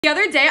The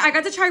other day, I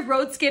got to try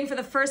Rhode Skin for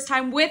the first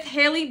time with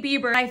Hailey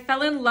Bieber. I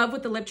fell in love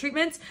with the lip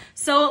treatments,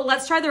 so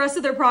let's try the rest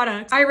of their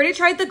products. I already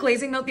tried the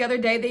glazing milk the other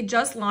day. They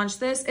just launched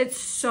this. It's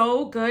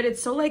so good.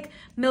 It's so like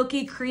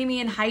milky, creamy,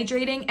 and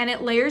hydrating, and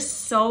it layers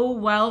so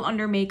well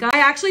under makeup. I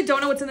actually don't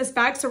know what's in this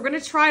bag, so we're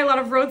gonna try a lot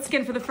of Rhode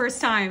Skin for the first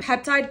time.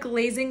 Peptide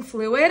glazing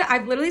fluid.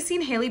 I've literally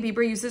seen Hailey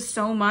Bieber use this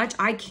so much.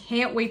 I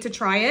can't wait to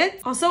try it.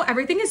 Also,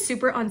 everything is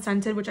super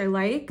unscented, which I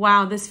like.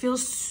 Wow, this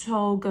feels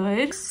so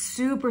good.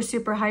 Super,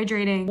 super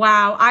hydrating.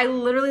 Wow. I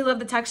literally love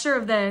the texture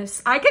of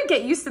this. I could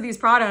get used to these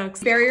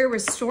products. Barrier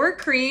Restore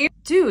Cream.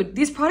 Dude,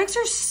 these products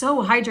are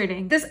so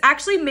hydrating. This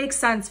actually makes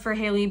sense for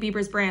Hailey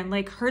Bieber's brand.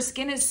 Like, her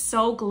skin is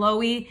so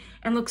glowy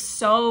and looks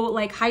so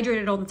like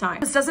hydrated all the time.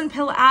 This doesn't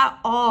pill at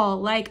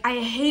all. Like, I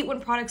hate when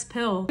products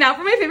pill. Now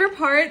for my favorite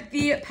part,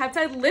 the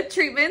peptide lip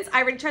treatments.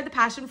 I already tried the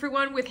passion fruit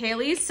one with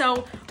Hailey,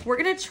 so we're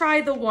gonna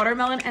try the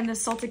watermelon and the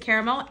salted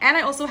caramel, and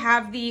I also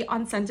have the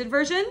unscented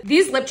version.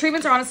 These lip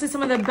treatments are honestly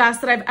some of the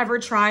best that I've ever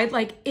tried.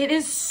 Like, it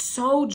is so